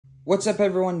What's up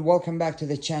everyone, welcome back to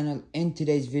the channel. In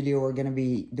today's video we're going to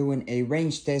be doing a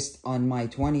range test on my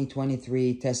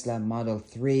 2023 Tesla Model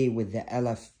 3 with the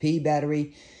LFP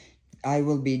battery. I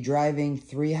will be driving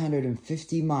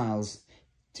 350 miles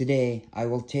today. I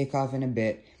will take off in a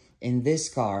bit. In this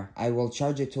car I will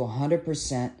charge it to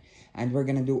 100% and we're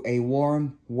going to do a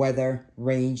warm weather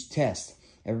range test.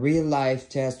 A real life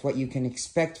test, what you can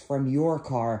expect from your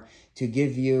car to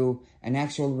give you an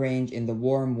actual range in the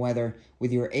warm weather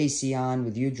with your AC on,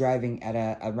 with you driving at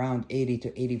around 80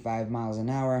 to 85 miles an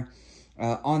hour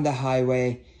on the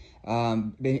highway,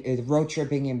 road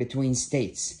tripping in between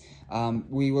states.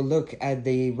 We will look at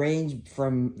the range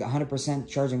from the 100%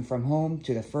 charging from home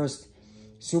to the first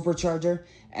supercharger,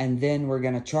 and then we're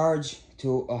going to charge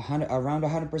to around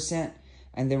 100%.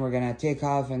 And then we're going to take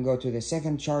off and go to the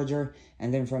second charger.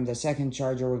 And then from the second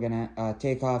charger, we're going to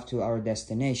take off to our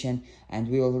destination. And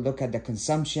we will look at the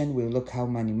consumption. We'll look how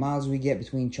many miles we get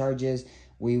between charges.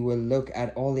 We will look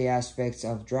at all the aspects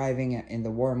of driving in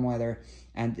the warm weather.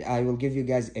 And I will give you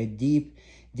guys a deep,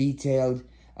 detailed,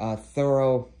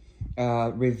 thorough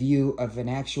review of an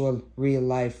actual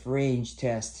real-life range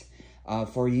test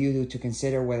for you to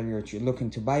consider whether you're looking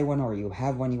to buy one or you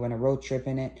have one, you want to road trip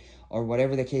in it, or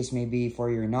whatever the case may be for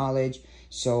your knowledge.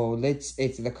 So let's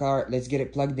get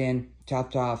it plugged in,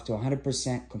 topped off to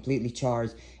 100%, completely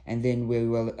charged, and then we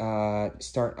will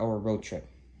start our road trip.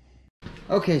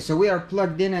 Okay, so we are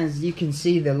plugged in. As you can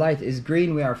see, the light is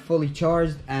green. We are fully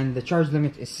charged and the charge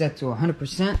limit is set to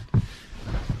 100%.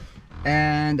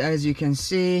 And as you can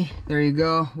see, there you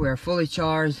go, we are fully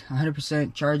charged,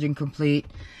 100% charging complete.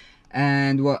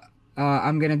 And what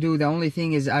I'm gonna do, the only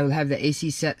thing is I will have the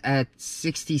AC set at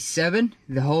 67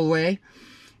 the whole way.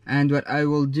 And what I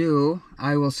will do,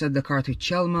 I will set the car to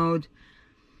chill mode.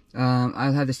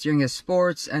 I'll have the steering as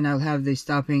sports, and I'll have the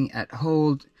stopping at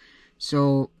hold.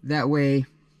 So that way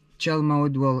chill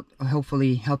mode will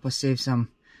hopefully help us save some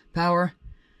power.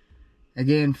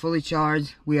 Again, fully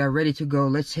charged, we are ready to go.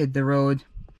 Let's hit the road.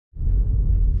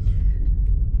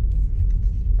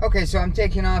 Okay, so I'm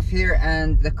taking off here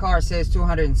and the car says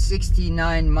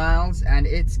 269 miles and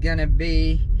it's gonna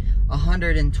be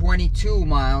 122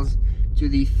 miles to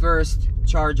the first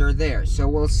charger there. So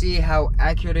we'll see how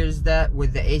accurate is that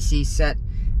with the AC set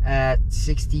at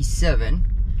 67.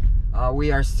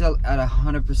 We are still at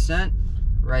 100%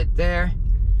 right there,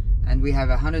 and we have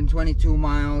 122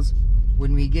 miles.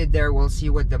 When we get there, we'll see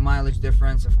what the mileage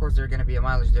difference, of course there's gonna be a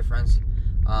mileage difference.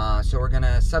 So we're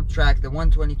gonna subtract the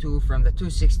 122 from the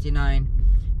 269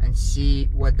 and see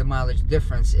what the mileage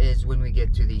difference is when we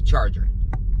get to the charger.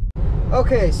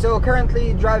 Okay, so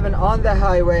currently driving on the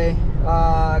highway,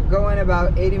 going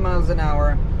about 80 miles an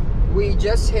hour. We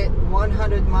just hit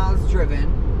 100 miles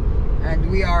driven and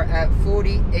we are at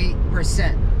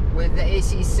 48% with the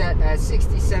AC set at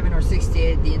 67 or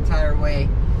 68 the entire way.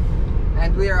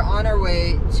 And we are on our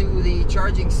way to the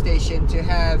charging station to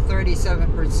have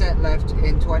 37% left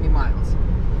in 20 miles.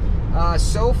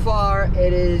 So far,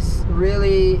 it has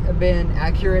really been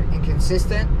accurate and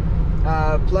consistent.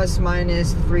 Plus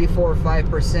minus 3, 4,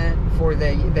 5% for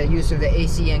the use of the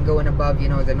AC and going above, you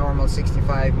know, the normal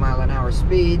 65 mile an hour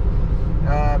speed.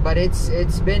 But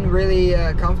it's been really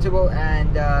comfortable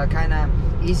and kind of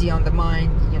easy on the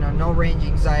mind, you know, no range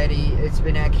anxiety. It's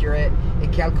been accurate.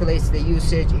 It calculates the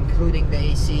usage including the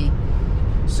AC.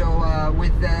 So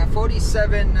with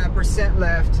 47%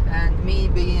 left and me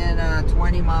being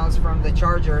 20 miles from the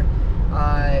charger,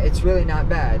 it's really not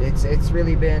bad. It's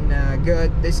really been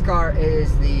good. This car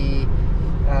is it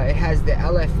has the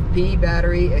LFP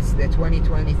battery. It's the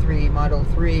 2023 Model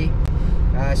 3.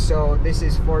 So this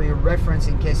is for your reference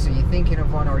in case you're thinking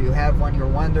of one or you have one, you're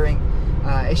wondering.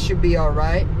 It should be all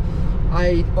right.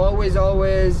 I always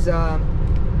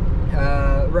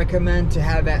recommend to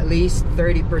have at least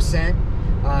 30%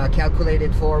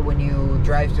 calculated for when you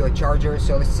drive to a charger.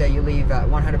 So let's say you leave at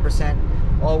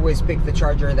 100%, always pick the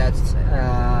charger that's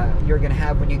you're gonna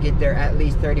have when you get there, at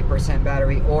least 30%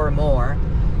 battery or more.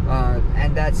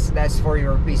 And that's for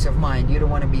your peace of mind. You don't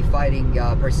want to be fighting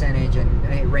percentage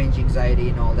and range anxiety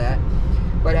and all that.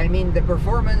 But I mean, the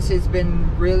performance has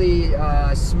been really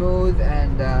smooth,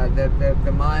 and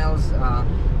the miles,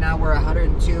 now we're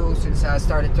 102 since I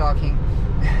started talking,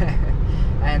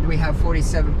 and we have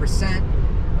 47%.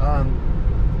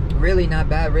 Really not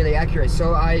bad, really accurate.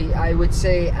 So I would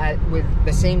say with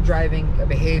the same driving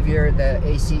behavior, the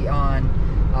AC on,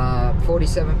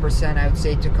 47%, I would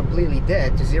say to completely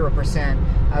dead, to 0%,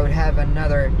 I would have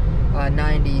another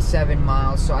 97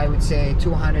 miles. So I would say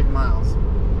 200 miles.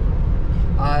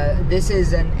 This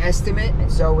is an estimate,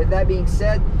 and so with that being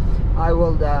said, I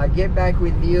will get back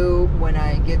with you when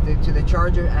I get to the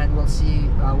charger, and we'll see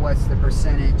what's the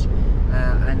percentage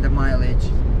and the mileage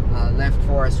left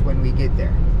for us when we get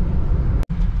there.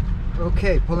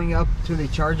 Okay, pulling up to the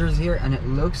chargers here, and it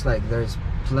looks like there's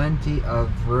plenty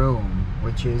of room,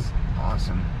 which is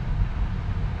awesome.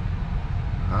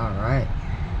 All right.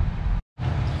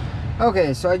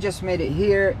 Okay, so I just made it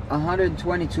here,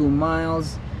 122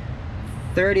 miles,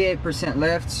 38%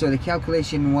 left. So the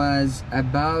calculation was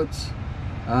about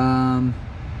 4%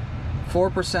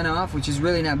 off, which is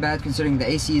really not bad considering the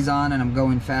AC is on and I'm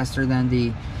going faster than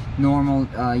the normal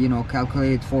you know,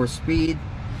 calculated for speed.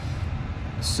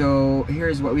 So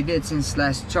here's what we did. Since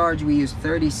last charge, we used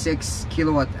 36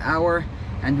 kilowatt hour,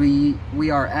 and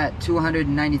we are at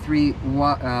 293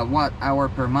 watt hour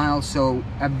per mile, so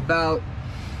about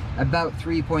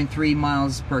 3.3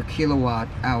 miles per kilowatt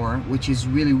hour, which is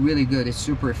really good. It's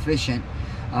super efficient.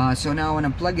 So now I want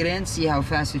to plug it in, see how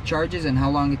fast it charges and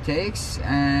how long it takes,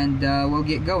 and we'll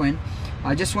get going.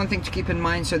 Just one thing to keep in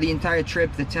mind, so the entire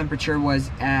trip the temperature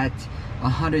was at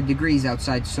 100 degrees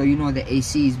outside, so you know the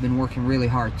AC has been working really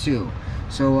hard too.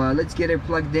 So let's get it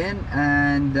plugged in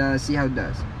and see how it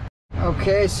does.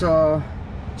 Okay, so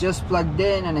just plugged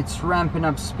in and it's ramping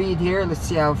up speed here. Let's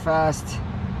see how fast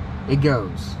it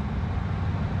goes.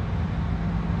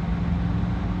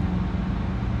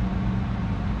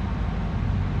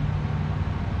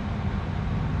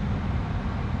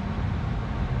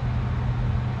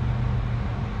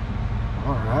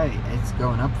 All right, it's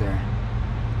going up there.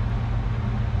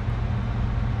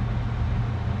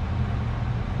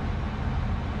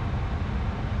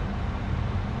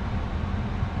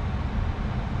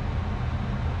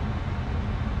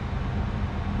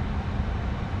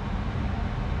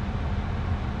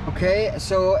 Okay,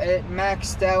 so it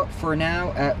maxed out for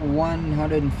now at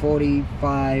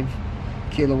 145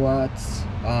 kilowatts.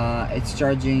 It's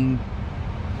charging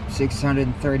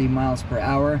 630 miles per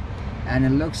hour, and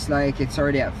it looks like it's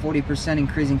already at 40%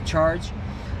 increasing charge.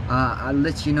 I'll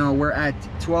let you know, we're at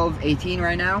 12:18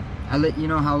 right now. I'll let you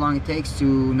know how long it takes to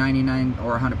 99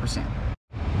 or 100%.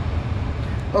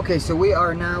 Okay, so we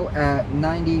are now at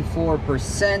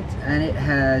 94%, and it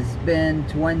has been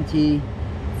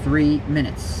 23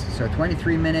 minutes. So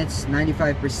 23 minutes,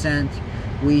 95%.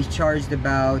 We charged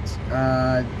about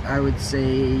I would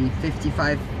say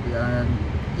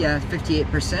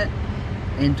 58%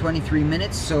 in 23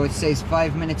 minutes. So it says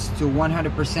 5 minutes to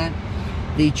 100%.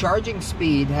 The charging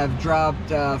speed have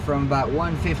dropped from about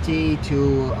 150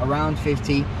 to around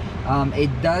 50.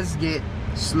 It does get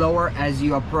slower as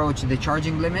you approach the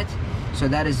charging limit, so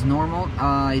that is normal.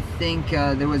 I think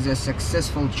there was a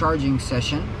successful charging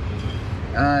session.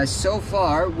 So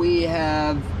far we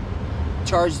have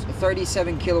charged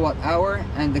 37 kilowatt hour,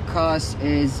 and the cost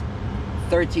is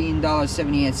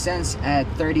 $13.78 at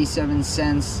 37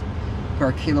 cents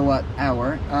per kilowatt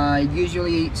hour.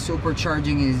 Usually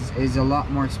supercharging is a lot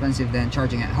more expensive than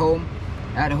charging at home.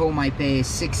 At home I pay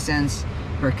 6 cents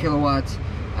per kilowatt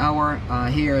hour.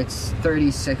 Here it's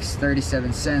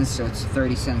 37 cents, so it's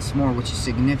 30 cents more, which is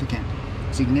significant.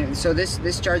 So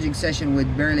this charging session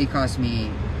would barely cost me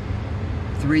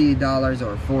 $3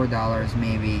 or $4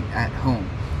 maybe at home.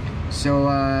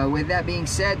 So with that being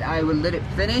said, I will let it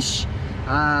finish.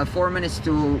 4 minutes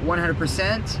to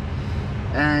 100%,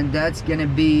 and that's gonna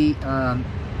be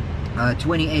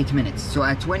 28 minutes. So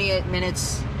at 28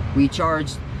 minutes we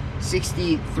charged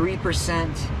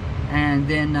 63%, and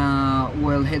then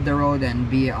we'll hit the road and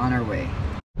be on our way.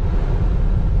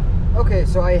 Okay,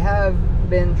 so I have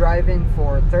been driving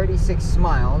for 36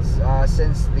 miles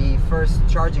since the first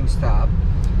charging stop.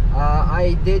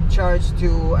 I did charge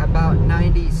to about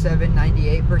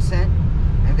 97-98%,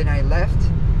 and then I left.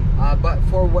 But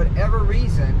for whatever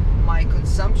reason, my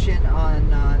consumption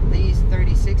on these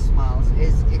 36 miles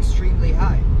is extremely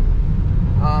high.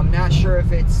 I'm not sure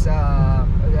if it's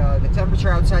the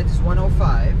temperature outside is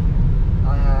 105.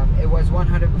 It was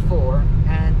 100 before,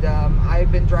 and I've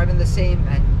been driving the same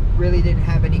and really didn't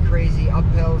have any crazy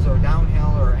uphills or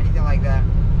downhill or anything like that.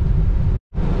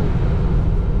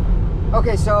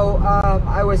 Okay, so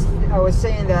I was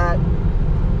saying that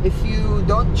if you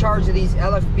don't charge these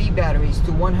LFP batteries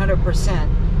to 100%,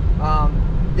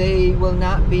 they will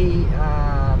not be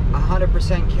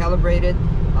 100% calibrated,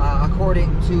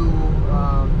 according to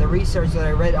the research that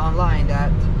I read online,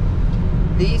 that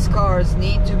these cars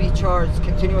need to be charged,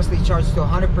 continuously charged to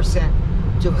 100%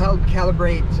 to help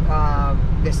calibrate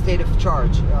the state of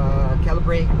charge,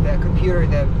 calibrate the computer,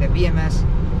 the BMS,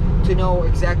 to know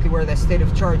exactly where the state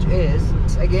of charge is.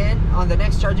 Again, on the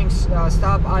next charging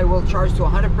stop, I will charge to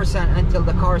 100% until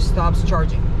the car stops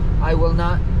charging. I will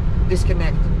not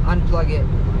disconnect, unplug it,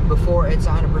 before it's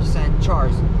 100%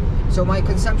 charged. So my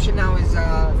consumption now is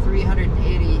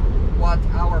 380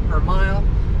 watt-hour per mile,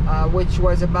 which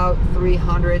was about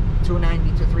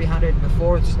 290 to 300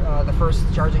 before the first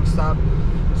charging stop.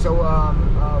 So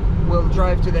we'll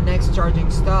drive to the next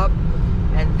charging stop,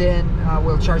 and then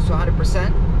we'll charge to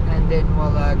 100%, and then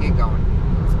we'll get going.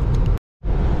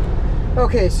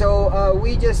 Okay, so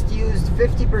we just used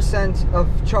 50% of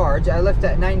charge. I left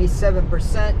at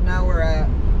 97%. Now we're at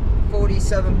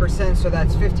 47%, so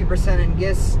that's 50%. And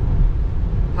guess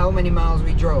how many miles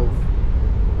we drove?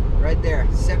 Right there,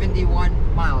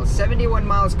 71 miles. 71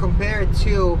 miles compared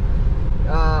to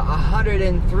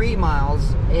 103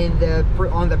 miles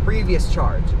on the previous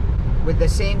charge, with the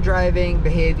same driving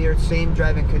behavior, same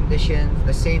driving conditions,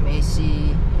 the same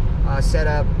AC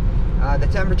setup. The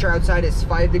temperature outside is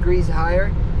 5 degrees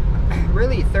higher.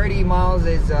 Really, 30 miles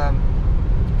is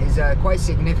quite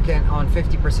significant on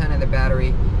 50% of the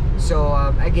battery. So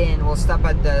again, we'll stop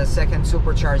at the second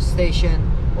supercharge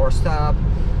station or stop,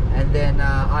 and then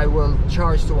I will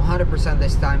charge to 100%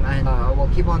 this time, and we'll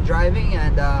keep on driving,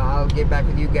 and I'll get back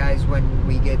with you guys when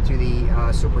we get to the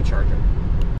supercharger.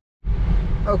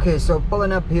 Okay, so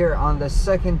pulling up here on the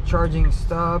second charging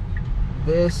stop.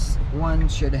 This one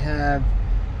should have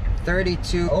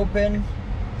 32 open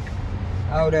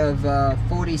out of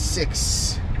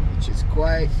 46, which is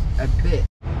quite a bit.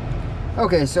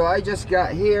 Okay, so I just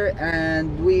got here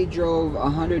and we drove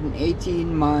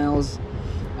 118 miles,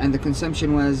 and the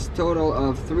consumption was total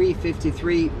of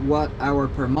 353 watt-hour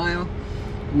per mile.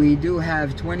 We do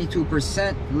have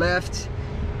 22% left,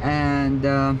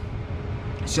 and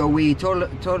so we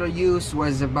total use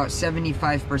was about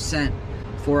 75%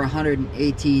 for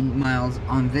 118 miles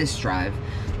on this drive.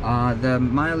 The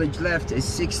mileage left is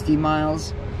 60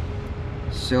 miles.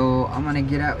 So I'm gonna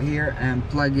get out here and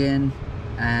plug in,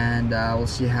 and we'll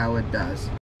see how it does.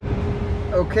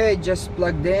 Okay, just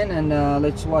plugged in, and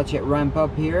let's watch it ramp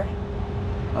up here.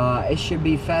 It should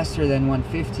be faster than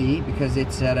 150 because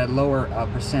it's at a lower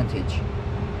percentage.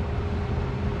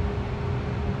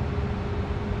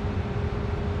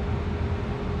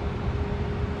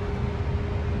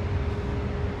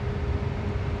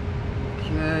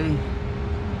 Okay,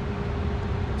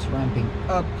 it's ramping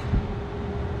up.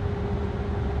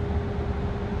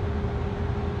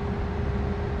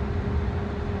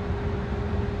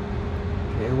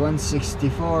 Okay,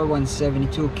 164,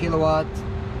 172 kilowatt,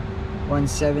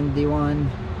 171.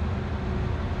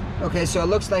 Okay, so it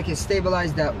looks like it's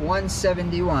stabilized at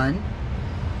 171,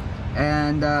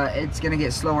 and it's gonna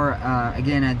get slower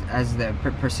again as the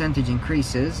percentage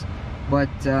increases, but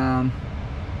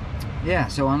yeah,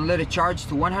 so I'm gonna let it charge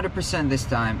to 100% this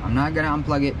time. I'm not gonna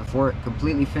unplug it before it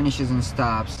completely finishes and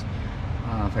stops.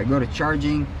 If I go to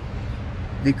charging,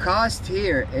 the cost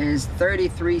here is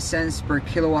 33 cents per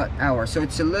kilowatt hour, so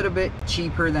it's a little bit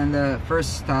cheaper than the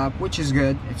first stop, which is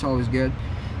good. It's always good.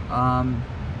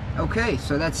 Okay,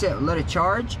 so that's it. Let it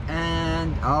charge,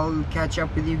 and I'll catch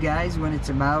up with you guys when it's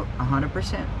about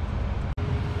 100%.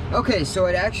 Okay, so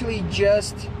it actually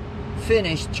just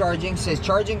finished charging. Says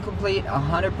charging complete,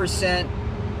 100%,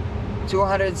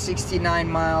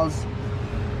 269 miles.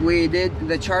 We did,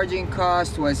 the charging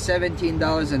cost was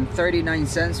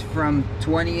 $17.39 from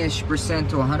 20-ish%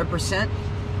 to 100%,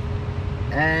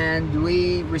 and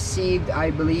we received, I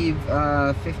believe,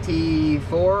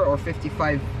 54 or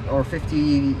 55 or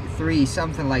 53,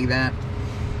 something like that.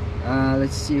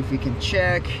 Let's see if we can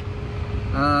check.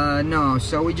 No,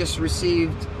 so we just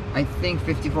received, I think,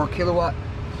 54 kilowatt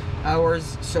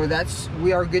hours, so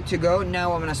we are good to go.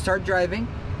 Now I'm gonna start driving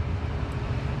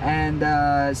and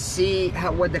see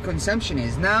what the consumption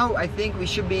is. Now I think we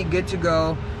should be good to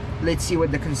go. Let's see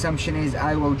what the consumption is.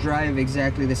 I will drive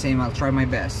exactly the same. I'll try my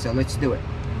best, so let's do it.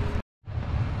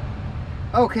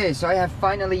 Okay, so I have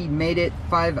finally made it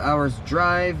 5 hours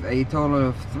drive, a total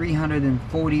of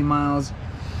 340 miles.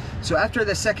 So after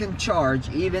the second charge,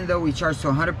 even though we charged to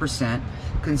 100%,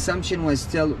 consumption was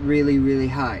still really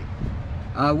high.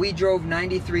 We drove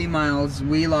 93 miles.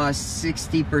 We lost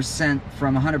 60%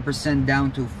 from 100%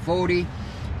 down to 40.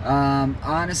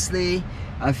 Honestly,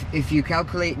 if you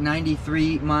calculate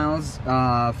 93 miles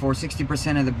for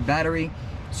 60% of the battery,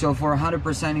 so for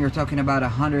 100% you're talking about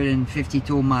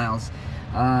 152 miles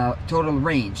total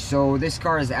range. So this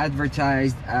car is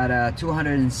advertised at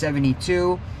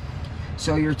 272,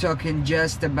 so you're talking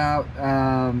just about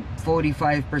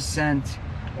 45%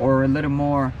 or a little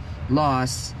more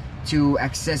loss to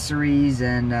accessories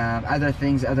and other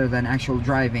things other than actual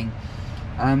driving.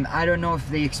 I don't know if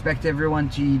they expect everyone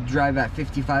to drive at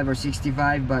 55 or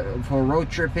 65, but for road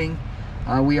tripping,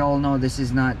 we all know this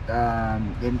is not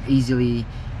easily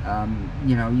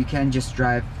You know, you can't just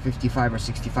drive 55 or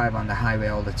 65 on the highway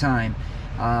all the time.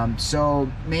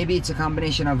 So maybe it's a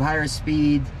combination of higher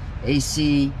speed,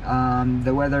 AC,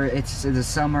 the weather, it's the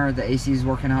summer, the AC is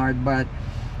working hard, but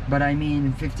I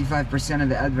mean 55% of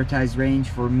the advertised range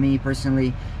for me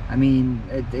personally, I mean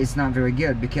it's not very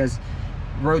good, because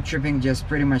road tripping just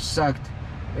pretty much sucked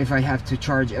if I have to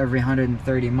charge every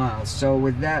 130 miles. So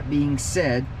with that being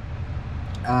said,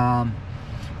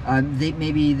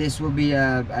 maybe this will be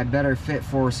a better fit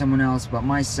for someone else, but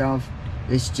myself,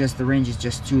 it's just the range is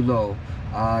just too low.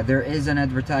 There is an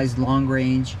advertised long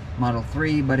range Model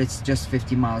 3, but it's just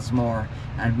 50 miles more,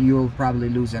 and you'll probably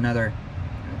lose another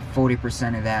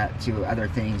 40% of that to other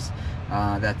things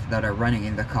that are running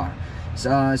in the car.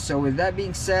 So with that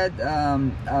being said,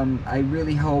 I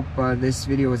really hope this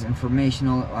video is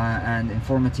informational and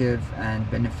informative and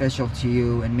beneficial to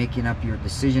you in making up your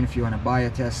decision if you want to buy a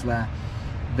Tesla.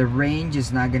 The range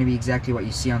is not going to be exactly what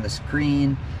you see on the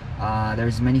screen.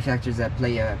 There's many factors that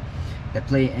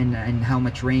play in how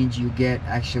much range you get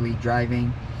actually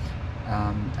driving,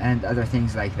 and other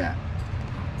things like that.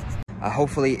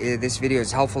 Hopefully this video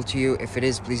is helpful to you. If it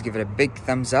is, please give it a big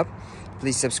thumbs up.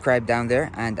 Please subscribe down there,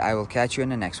 and I will catch you in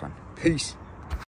the next one. Peace.